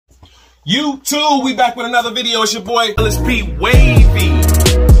YouTube, we back with another video. It's your boy Ellis Wavy.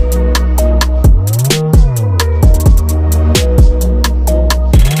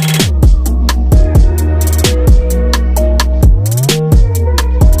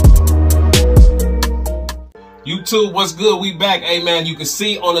 YouTube, what's good? We back. Hey man, you can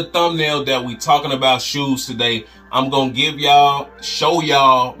see on the thumbnail that we talking about shoes today. I'm gonna show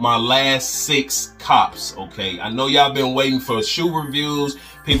y'all my last 6 cops, okay? I know y'all been waiting for shoe reviews.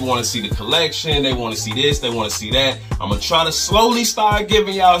 People want to see the collection. They want to see this. They want to see that. I'm gonna try to slowly start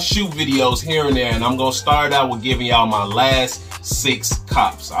giving y'all shoe videos here and there, and I'm gonna start out with giving y'all my last 6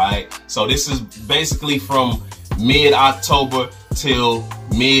 cops, all right? So this is basically from mid-October till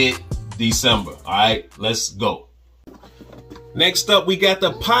mid-December, all right? Let's go. Next up, we got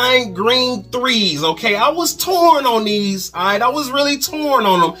the Pine Green 3s, okay? I was torn on these, all right? I was really torn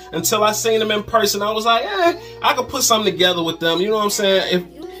on them until I seen them in person. I was like, I could put something together with them. You know what I'm saying? If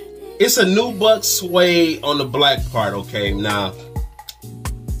it's a nubuck suede on the black part, okay? Now,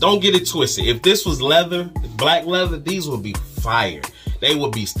 don't get it twisted. If this was leather, black leather, these would be fire. They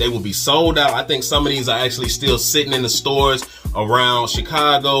would be sold out. I think some of these are actually still sitting in the stores around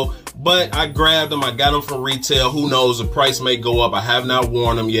Chicago. But I grabbed them. I got them from retail. Who knows? The price may go up. I have not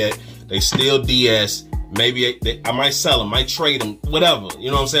worn them yet. They still DS. Maybe I might sell them, might trade them, whatever. You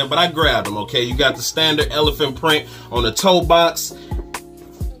know what I'm saying? But I grabbed them, okay? You got the standard elephant print on the toe box.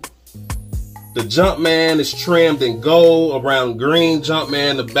 The Jumpman is trimmed in gold around green.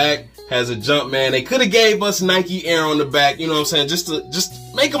 Jumpman, the back has a Jumpman. They could have gave us Nike Air on the back, you know what I'm saying? Just to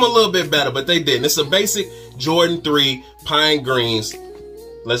make them a little bit better, but they didn't. It's a basic Jordan 3 Pine Greens.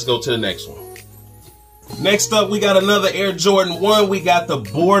 Let's go to the next one. Next up, we got another Air Jordan 1. We got the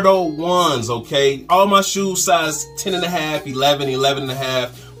Bordeaux 1s, okay? All my shoes size 10.5, 11,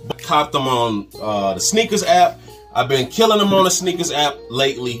 11.5. Copped them on the sneakers app. I've been killing them on the sneakers app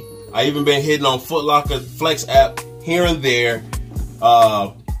lately. I even been hitting on Foot Locker Flex app here and there.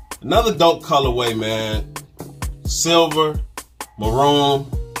 Another dope colorway, man. Silver, maroon.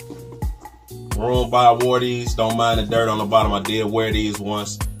 Maroon, I wore these. Don't mind the dirt on the bottom. I did wear these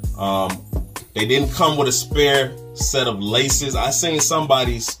once. They didn't come with a spare set of laces. I seen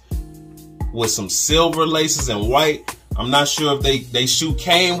somebody's with some silver laces and white. I'm not sure if they shoe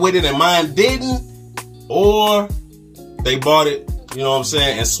came with it and mine didn't, or they bought it, you know what I'm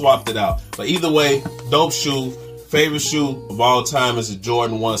saying, and swapped it out. But either way, dope shoe. Favorite shoe of all time is a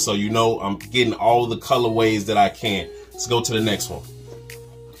Jordan 1, so you know I'm getting all the colorways that I can. Let's go to the next one.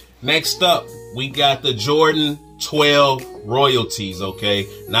 Next up, we got the Jordan 12 royalties, okay?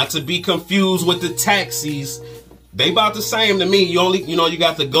 Not to be confused with the taxis. They about the same to me. You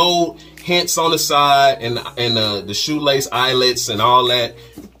got the gold hints on the side and the shoelace eyelets and all that.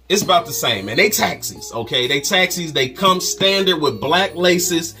 It's about the same, man. They taxis, okay? They taxis. They come standard with black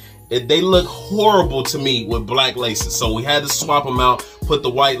laces. They look horrible to me with black laces, so we had to swap them out, put the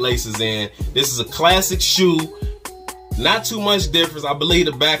white laces in. This is a classic shoe. Not too much difference. I believe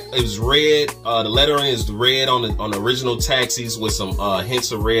the back is red. The lettering is red on the original taxis with some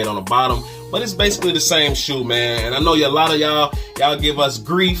hints of red on the bottom. But it's basically the same shoe, man. And I know a lot of y'all give us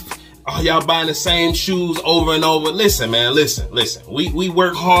grief. Oh, y'all buying the same shoes over and over. Listen, man, listen. We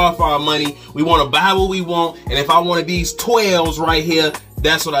work hard for our money. We want to buy what we want. And if I wanted these 12s right here,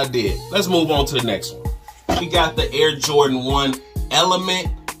 that's what I did. Let's move on to the next one. We got the Air Jordan 1 Element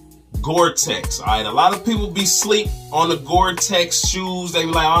Gore-Tex. All right, a lot of people be sleep on the Gore-Tex shoes. They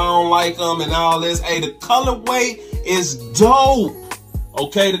be like, I don't like them and all this. Hey, the colorway is dope.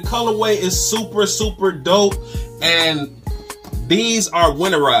 Okay, the colorway is super, super dope. And these are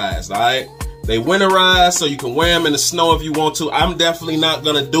winterized, all right? They winterize so you can wear them in the snow if you want to. I'm definitely not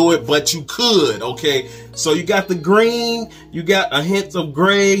gonna do it, but you could, okay? So you got the green, you got a hint of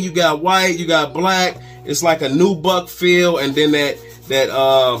gray, you got white, you got black. It's like a nubuck feel, and then that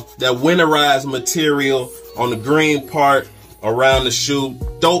winterized material on the green part around the shoe.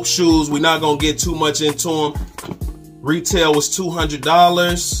 Dope shoes. We're not gonna get too much into them. Retail was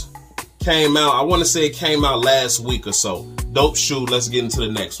 $200. Came out, I want to say it came out last week or so. Dope shoe. Let's get into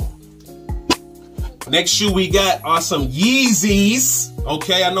the next one. Next shoe we got are some Yeezys.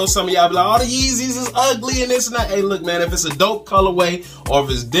 Okay, I know some of y'all be like, oh, the Yeezys is ugly and this and that. Hey, look, man, if it's a dope colorway or if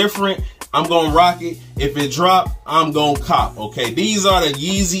it's different, I'm gonna rock it. If it drop, I'm gonna cop. Okay, these are the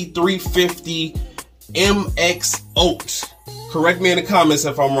Yeezy 350 MX Oat. Correct me in the comments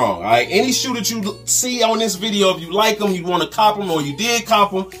if I'm wrong. All right, any shoe that you see on this video, if you like them, you want to cop them, or you did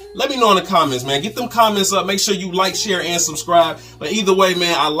cop them, let me know in the comments, man. Get them comments up. Make sure you like, share, and subscribe. But either way,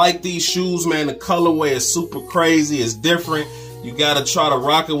 man, I like these shoes, man. The colorway is super crazy. It's different. You gotta try to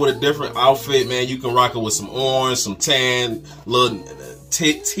rock it with a different outfit, man. You can rock it with some orange, some tan, little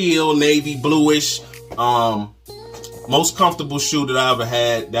teal, navy, bluish. Most comfortable shoe that I ever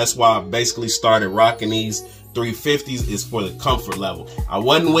had. That's why I basically started rocking these 350s, is for the comfort level. I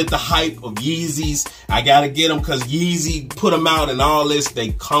wasn't with the hype of Yeezys. I gotta get them because Yeezy put them out and all this.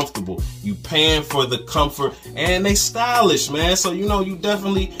 They comfortable. You paying for the comfort and they stylish, man. So you know, you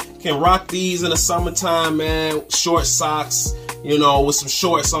definitely can rock these in the summertime, man. Short socks, you know, with some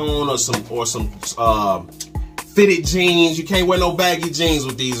shorts on, or some fitted jeans. You can't wear no baggy jeans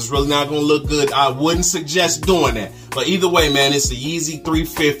with these. It's really not gonna look good. I wouldn't suggest doing that. But either way, man, it's the Yeezy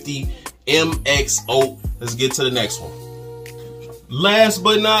 350 MXO. Let's get to the next one. Last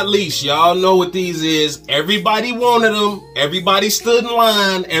but not least, y'all know what these is. Everybody wanted them. Everybody stood in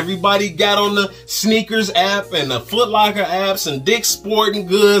line. Everybody got on the sneakers app and the Foot Locker apps and Dick's Sporting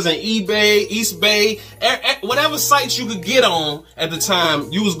Goods and eBay, East Bay, whatever sites you could get on at the time,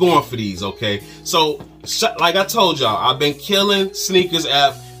 you was going for these, okay? So, like I told y'all, I've been killing sneakers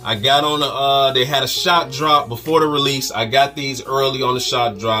app. I got on the, they had a shot drop before the release. I got these early on the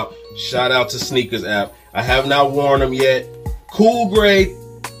shot drop. Shout out to sneakers app. I have not worn them yet. Cool grade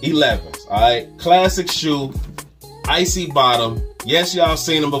 11s, all right? Classic shoe, icy bottom. Yes, y'all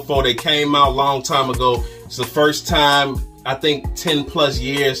seen them before. They came out a long time ago. It's the first time, I think 10 plus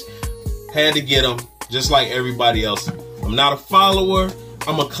years. Had to get them, just like everybody else. I'm not a follower,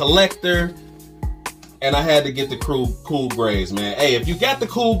 I'm a collector. And I had to get the cool grays, man. Hey, if you got the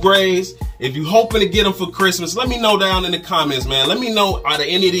cool grays, if you hoping to get them for Christmas, let me know down in the comments, man. Let me know out of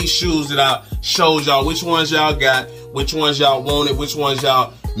any of these shoes that I showed y'all, which ones y'all got, which ones y'all wanted, which ones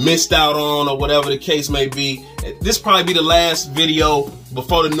y'all missed out on, or whatever the case may be. This probably be the last video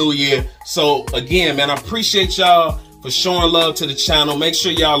before the new year. So again, man, I appreciate y'all for showing love to the channel. Make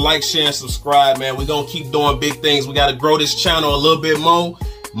sure y'all like, share, and subscribe, man. We're gonna keep doing big things. We gotta grow this channel a little bit more,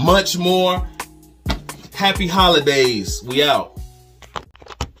 much more. Happy holidays. We out.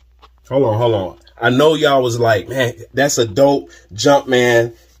 Hold on. I know y'all was like, man, that's a dope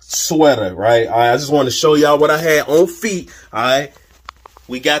Jumpman sweater, right? All right, I just want to show y'all what I had on feet. All right,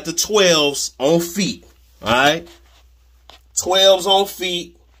 we got the 12s on feet. All right, 12s on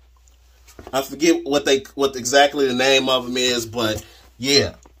feet. I forget what exactly the name of them is, but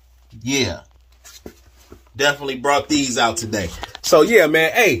yeah, definitely brought these out today. So yeah,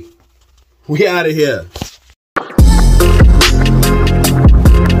 man, hey, we out of here.